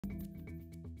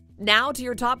Now to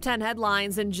your top 10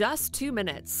 headlines in just 2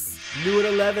 minutes. New at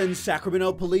 11,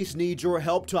 Sacramento police need your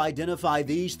help to identify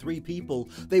these 3 people.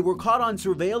 They were caught on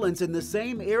surveillance in the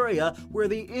same area where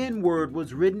the N-word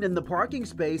was written in the parking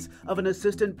space of an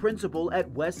assistant principal at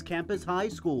West Campus High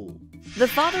School. The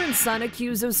father and son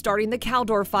accused of starting the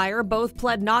Caldor fire both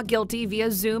pled not guilty via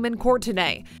Zoom in court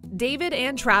today. David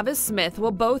and Travis Smith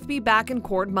will both be back in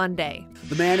court Monday.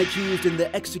 The man accused in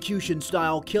the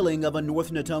execution-style killing of a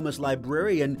North Natomas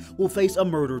librarian will face a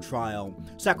murder trial.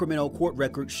 Sacramento court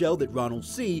records show that Ronald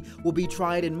C. will be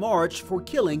tried in March for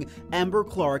killing Amber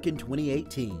Clark in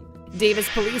 2018. Davis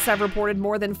police have reported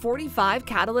more than 45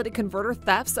 catalytic converter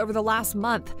thefts over the last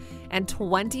month, and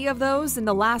 20 of those in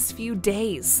the last few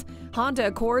days. Honda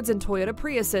Accords and Toyota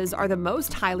Priuses are the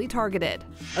most highly targeted.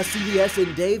 A CVS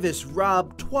in Davis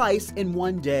robbed twice in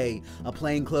one day. A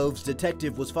plainclothes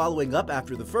detective was following up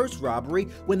after the first robbery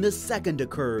when the second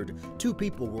occurred. 2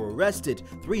 people were arrested,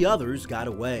 3 others got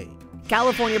away.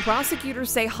 California prosecutors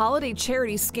say holiday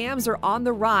charity scams are on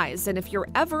the rise, and if you're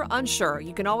ever unsure,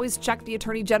 you can always check the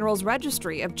Attorney General's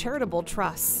registry of charitable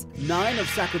trusts. 9 of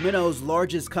Sacramento's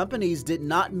largest companies did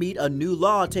not meet a new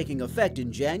law taking effect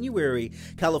in January.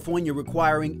 California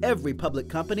requiring every public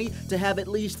company to have at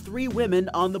least 3 women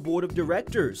on the board of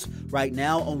directors. Right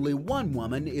now, only 1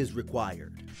 woman is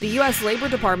required. The U.S. Labor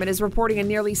Department is reporting a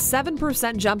nearly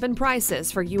 7% jump in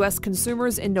prices for U.S.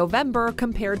 consumers in November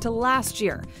compared to last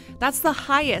year. That's the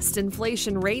highest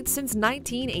inflation rate since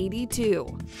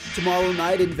 1982. Tomorrow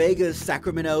night in Vegas,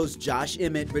 Sacramento's Josh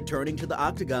Emmett returning to the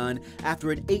octagon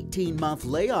after an 18-month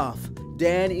layoff.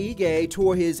 Dan Ige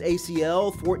tore his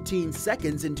ACL 14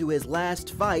 seconds into his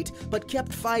last fight, but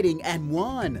kept fighting and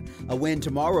won. A win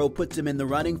tomorrow puts him in the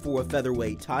running for a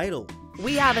featherweight title.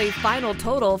 We have a final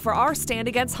total for our Stand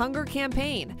Against Hunger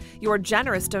campaign. Your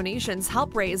generous donations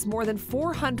help raise more than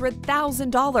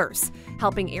 $400,000,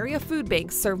 helping area food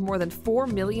banks serve more than 4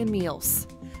 million meals.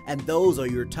 And those are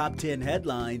your top 10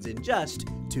 headlines in just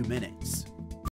 2 minutes.